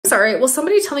All right, will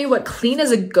somebody tell me what clean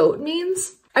as a goat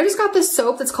means? I just got this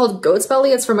soap that's called Goat's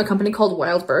Belly. It's from a company called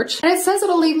Wild Birch. And it says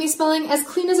it'll leave me smelling as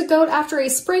clean as a goat after a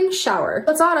spring shower.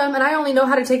 It's autumn and I only know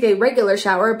how to take a regular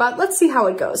shower, but let's see how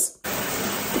it goes.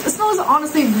 The smell is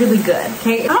honestly really good,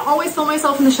 okay? I don't always smell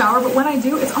myself in the shower, but when I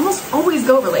do, it's almost always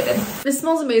goat related. This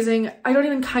smells amazing. I don't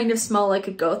even kind of smell like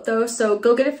a goat though, so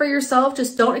go get it for yourself.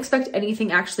 Just don't expect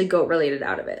anything actually goat related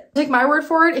out of it. Take my word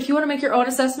for it. If you want to make your own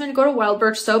assessment, go to Wild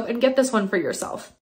Birch Soap and get this one for yourself.